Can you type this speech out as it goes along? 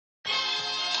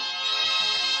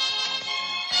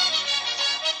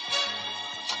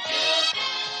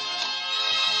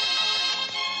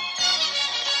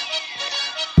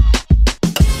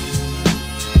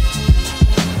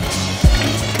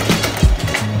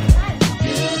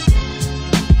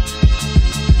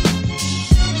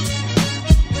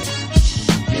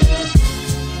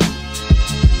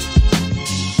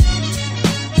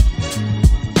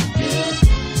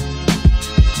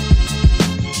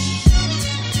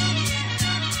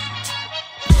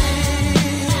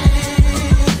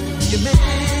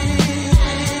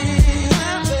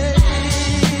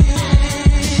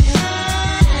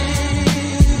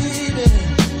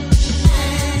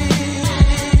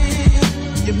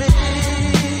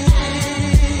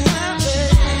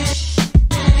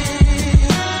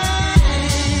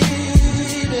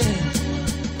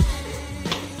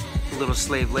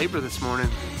slave labor this morning.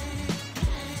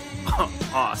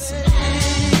 Awesome.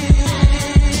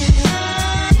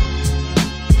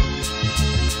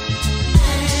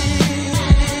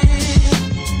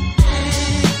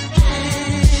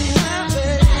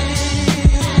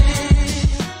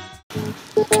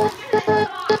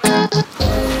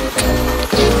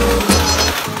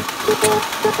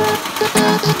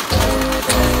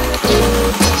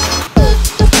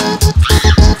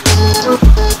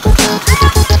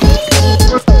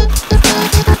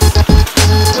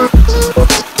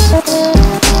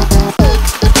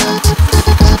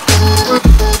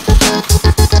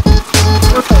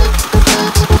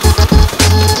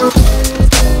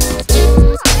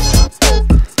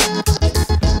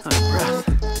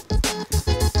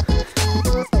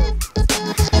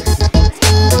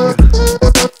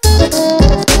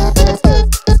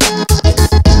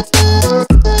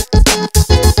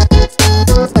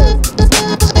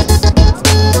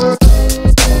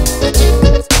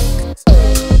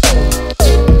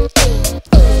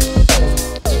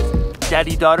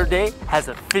 Daddy-daughter day has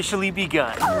officially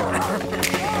begun.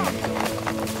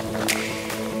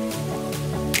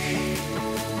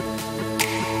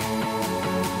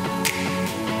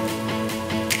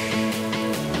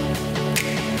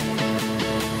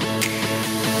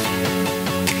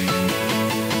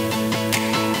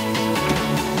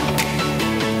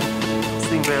 This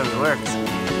thing barely works.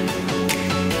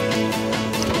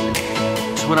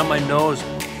 Just went up my nose.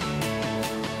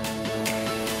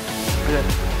 Look at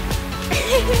that.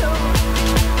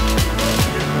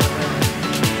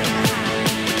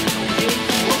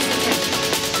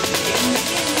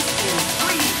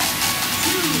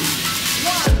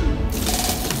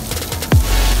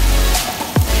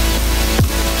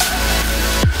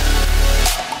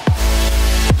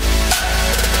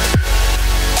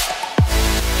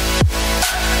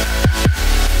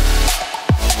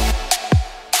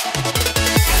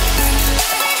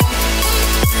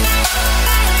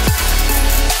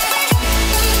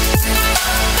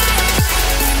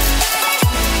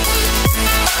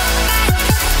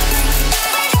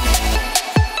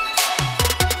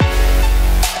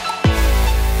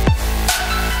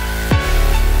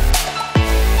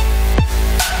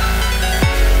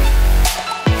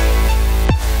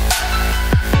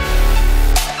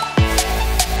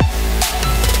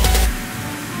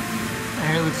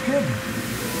 Looks good.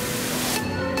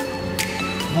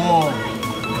 Whoa.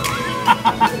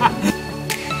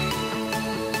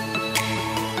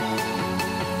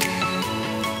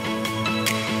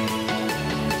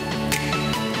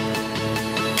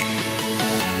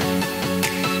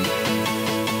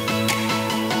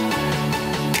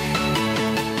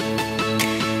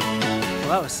 Well,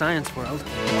 that was Science World.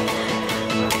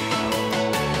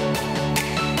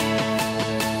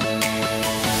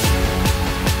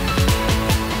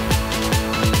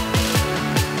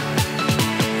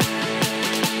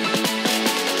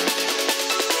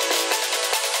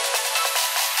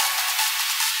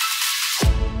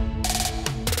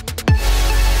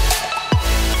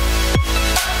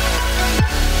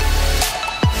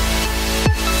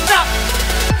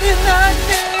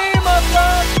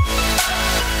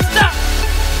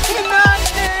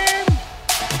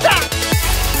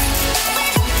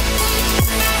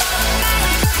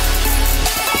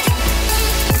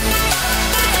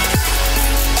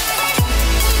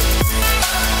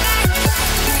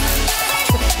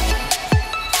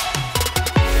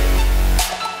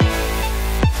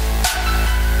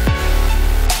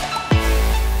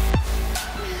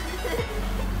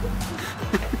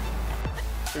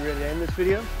 You ready to end this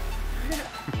video?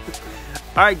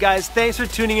 Alright guys, thanks for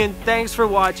tuning in, thanks for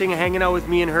watching and hanging out with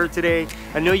me and her today.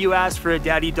 I know you asked for a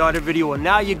daddy-daughter video, well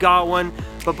now you got one.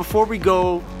 But before we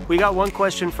go, we got one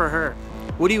question for her.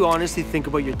 What do you honestly think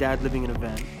about your dad living in a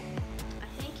van?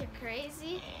 I think you're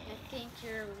crazy. I think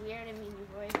you're weird. I mean,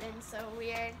 you've always been so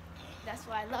weird. That's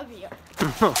why I love you.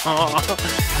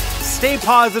 Stay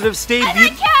positive, stay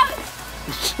beautiful.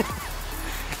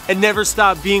 And never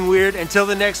stop being weird. Until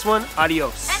the next one,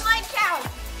 adios. And like cows.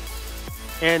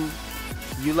 And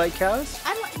you like cows?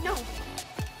 No.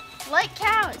 Like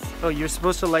cows. Oh, you're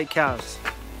supposed to like cows.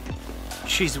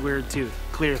 She's weird too,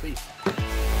 clearly.